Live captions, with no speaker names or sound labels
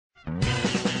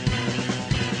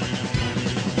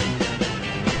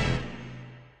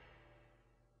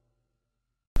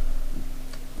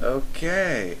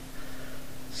Okay,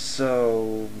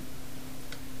 so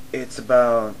it's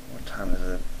about, what time is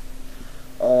it?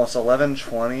 Almost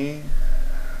 11:20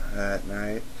 at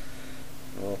night.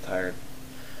 I'm a little tired.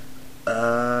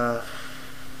 I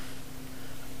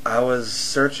was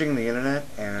searching the internet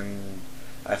and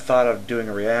I thought of doing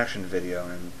a reaction video,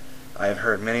 and I've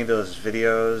heard many of those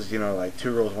videos, you know, like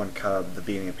Two Girls, One Cup, the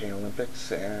Pingerpaint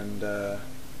Olympics, and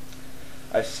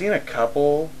I've seen a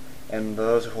couple, and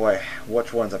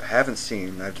which ones I haven't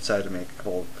seen, I've decided to make a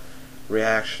couple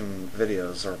reaction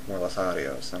videos, or more or less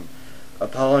audios. And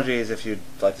apologies if you'd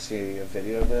like to see a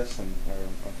video of this, or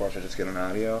unfortunately just get an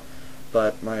audio,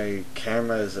 but my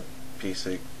camera is a piece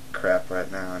of crap right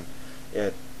now,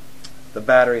 and the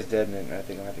battery's dead, and I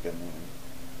think I'll have to get a new one.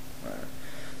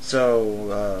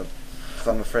 So,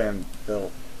 I'm afraid the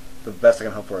best I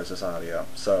can hope for is this audio.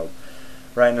 So,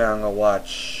 right now I'm going to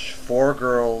watch Four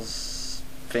Girls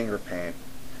Pingerpaint,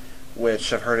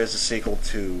 which I've heard is a sequel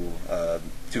to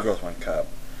Two Girls, One Cup.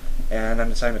 And I'm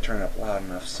deciding to turn it up loud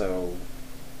enough so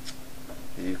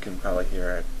you can probably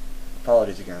hear it.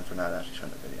 Apologies again for not actually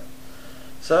showing the video.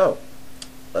 So,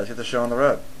 let's get the show on the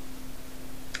road.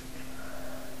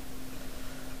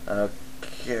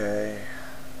 Okay.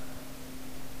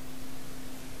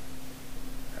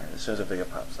 Alright, as soon as the video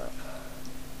pops up.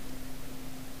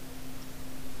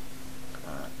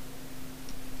 Come on.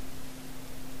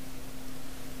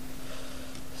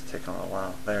 It's taking a little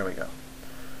while. There we go.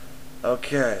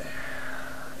 Okay.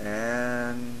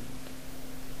 And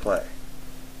play.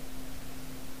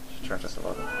 Just turn just a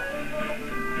little bit.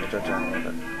 Let me turn down a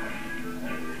little bit.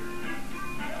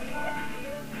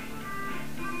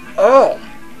 Oh!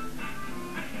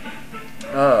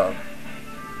 Oh.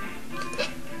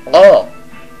 Oh.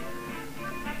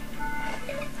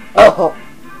 Oh.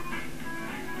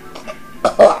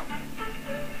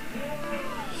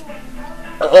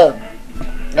 Oh.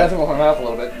 I have to move my mouth a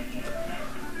little bit.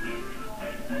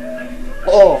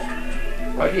 Oh.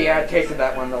 Okay, yeah, I tasted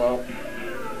that one a little.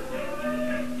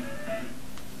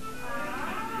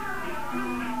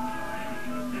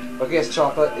 Okay, it's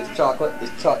chocolate. It's chocolate.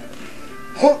 It's chocolate.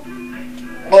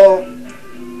 Oh.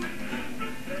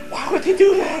 Why would they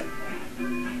do that?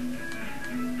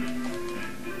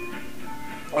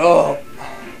 Oh.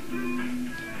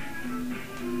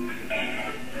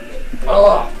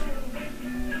 Oh.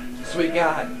 Sweet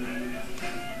God.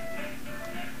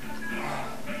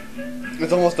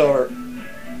 It's almost over.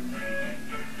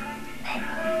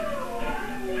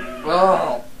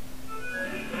 Oh.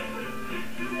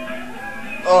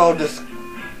 Oh, just.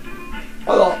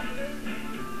 Oh.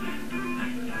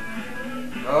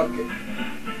 Okay.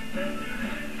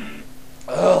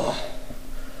 Oh.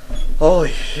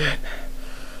 Holy shit.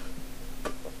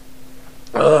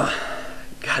 Ugh.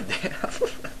 Goddamn.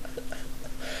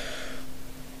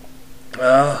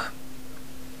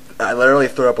 I literally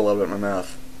threw up a little bit in my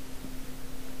mouth.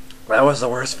 That was the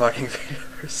worst fucking thing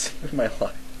I've ever seen in my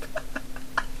life.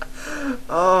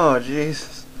 Oh,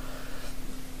 Jesus.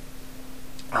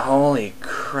 Holy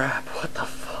crap, what the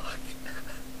fuck?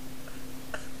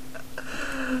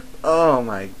 Oh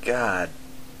my God.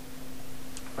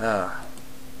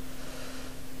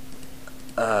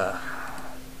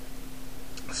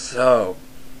 So,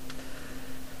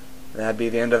 that'd be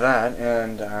the end of that,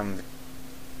 and I'm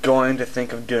going to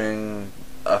think of doing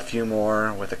a few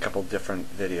more with a couple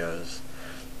different videos.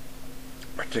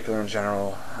 Particular in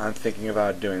general, I'm thinking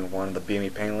about doing one of the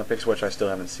Pingerpaint Olympics, which I still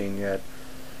haven't seen yet,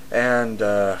 and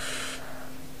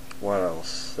what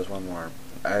else? There's one more.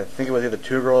 I think it was either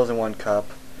Two Girls in One Cup,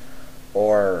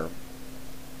 or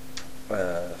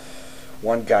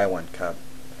One Guy, One Cup.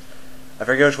 I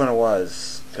forget which one it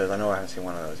was, because I know I haven't seen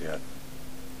one of those yet.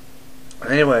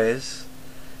 Anyways,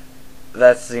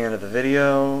 that's the end of the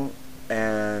video,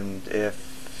 and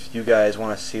if you guys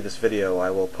want to see this video,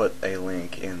 I will put a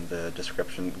link in the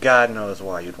description. God knows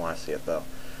why you'd want to see it, though.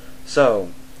 So,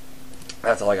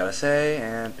 that's all I gotta say,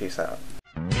 and peace out.